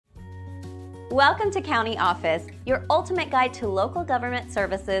Welcome to County Office, your ultimate guide to local government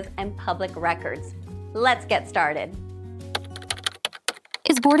services and public records. Let's get started.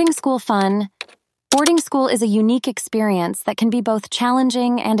 Is boarding school fun? Boarding school is a unique experience that can be both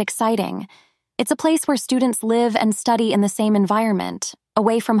challenging and exciting. It's a place where students live and study in the same environment,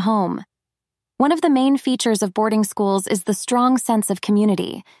 away from home. One of the main features of boarding schools is the strong sense of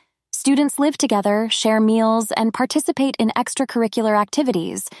community. Students live together, share meals, and participate in extracurricular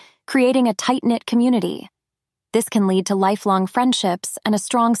activities, creating a tight-knit community. This can lead to lifelong friendships and a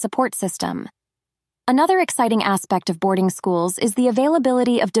strong support system. Another exciting aspect of boarding schools is the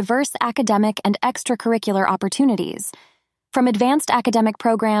availability of diverse academic and extracurricular opportunities. From advanced academic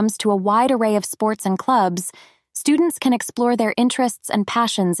programs to a wide array of sports and clubs, students can explore their interests and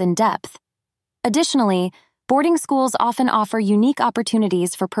passions in depth. Additionally, boarding schools often offer unique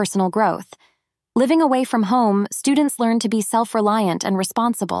opportunities for personal growth. Living away from home, students learn to be self-reliant and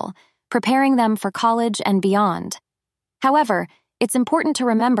responsible, preparing them for college and beyond. However, it's important to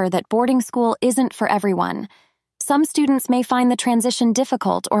remember that boarding school isn't for everyone. Some students may find the transition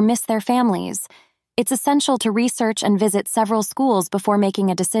difficult or miss their families. It's essential to research and visit several schools before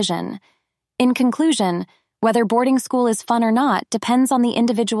making a decision. In conclusion, whether boarding school is fun or not depends on the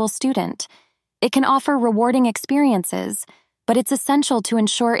individual student. It can offer rewarding experiences, but it's essential to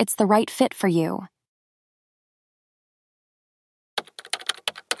ensure it's the right fit for you.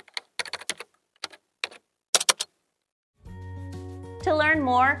 To learn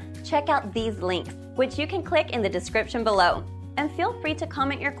more, check out these links, which you can click in the description below. And feel free to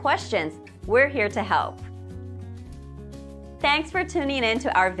comment your questions. We're here to help. Thanks for tuning in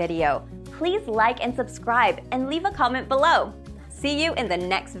to our video. Please like and subscribe and leave a comment below. See you in the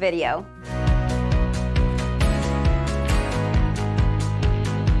next video.